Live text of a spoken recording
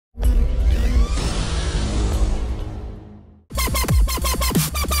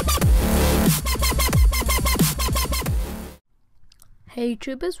Hey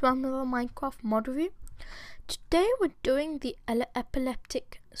YouTubers, welcome to another Minecraft mod review. Today we're doing the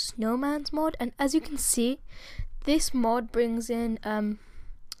Epileptic Snowman's mod, and as you can see, this mod brings in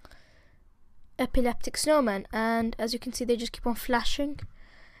Epileptic Snowman, and as you can see they just keep on flashing,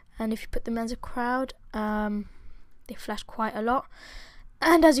 and if you put them as a crowd, they flash quite a lot.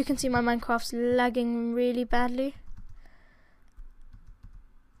 And as you can see, my Minecraft's lagging really badly.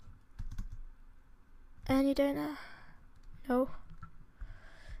 And you don't know? No.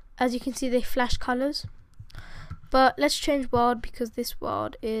 As you can see, they flash colors. But let's change world, because this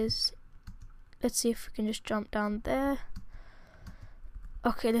world is... Let's see if we can just jump down there.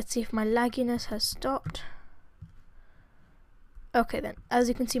 Okay, let's see if my lagginess has stopped. Okay then, as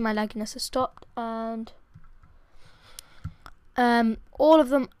you can see, my lagginess has stopped, and all of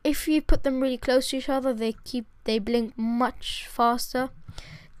them, if you put them really close to each other, they blink much faster.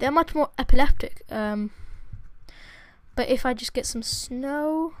 They're much more epileptic. But if I just get some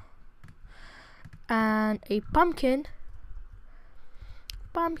snow and a pumpkins,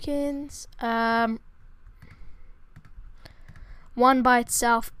 one by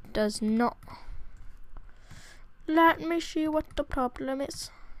itself does not. Let me see what the problem is.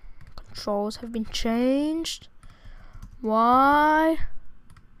 Controls have been changed. Why?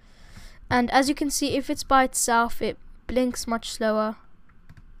 And as you can see, if it's by itself, it blinks much slower.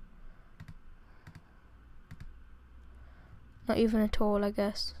 Not even at all, I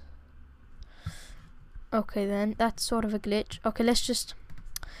guess. Okay then, that's sort of a glitch. Okay, let's just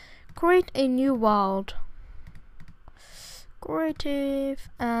create a new world. Creative,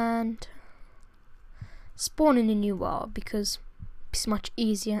 and spawn in a new world, because it's much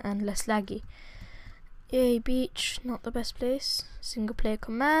easier and less laggy. Yay, beach, not the best place. Single player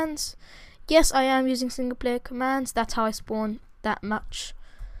commands. Yes, I am using single player commands. That's how I spawn that much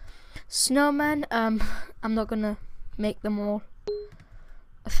snowman. I'm not gonna make them all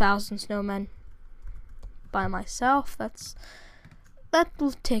 1,000 snowmen by myself. That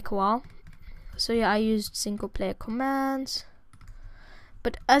will take a while. So yeah, I used single player commands,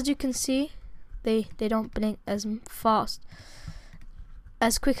 but as you can see, they don't blink as fast,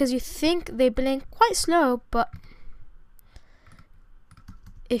 as quick as you think. They blink quite slow, but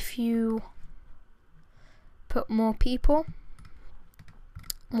if you put more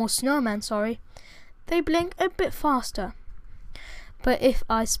snowmen, sorry, they blink a bit faster. But if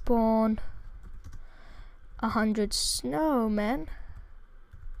I spawn 100 snowman,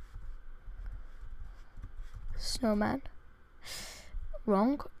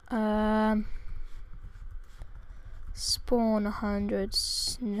 wrong. Spawn 100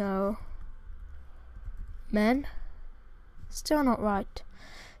 snowmen, still not right.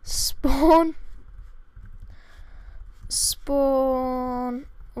 Spawn.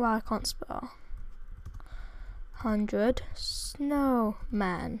 Well, I can't spell. 100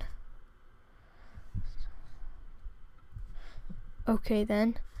 snowman. Okay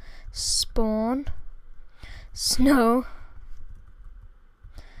then, spawn snow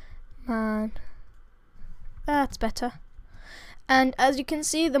man. That's better. And as you can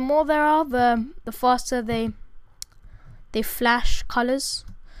see, the more there are, the faster they flash colors.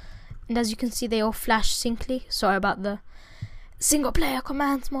 And as you can see, they all flash syncly. Sorry about the single player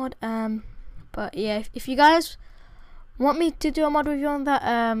commands mod. But yeah, if you guys want me to do a mod review on that,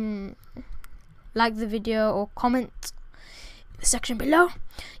 like the video or comment in the section below.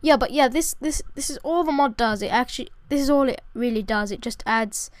 Yeah, but yeah, this is all the mod does. This is all it really does. It just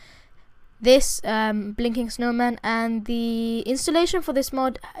adds this blinking snowman, and the installation for this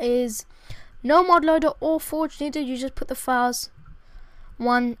mod is no mod loader or forge needed. You just put the files,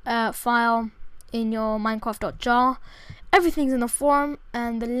 one file in your minecraft.jar. Everything's in the forum,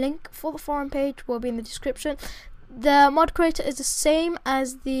 and the link for the forum page will be in the description. The mod creator is the same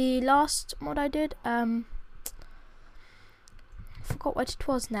as the last mod I did. I forgot what it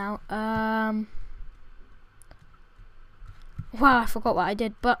was now. Wow, I forgot what I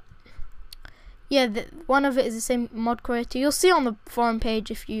did, but yeah, one of it is the same mod creator. You'll see on the forum page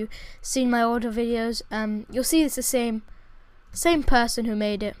if you've seen my older videos. You'll see it's the same person who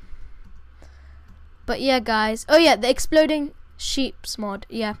made it. But yeah, guys. Oh yeah, the exploding sheeps mod.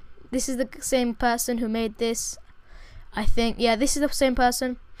 Yeah, this is the same person who made this, I think. Yeah, this is the same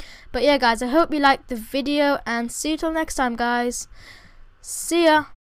person. But yeah, guys, I hope you liked the video, and see you till next time, guys. See ya.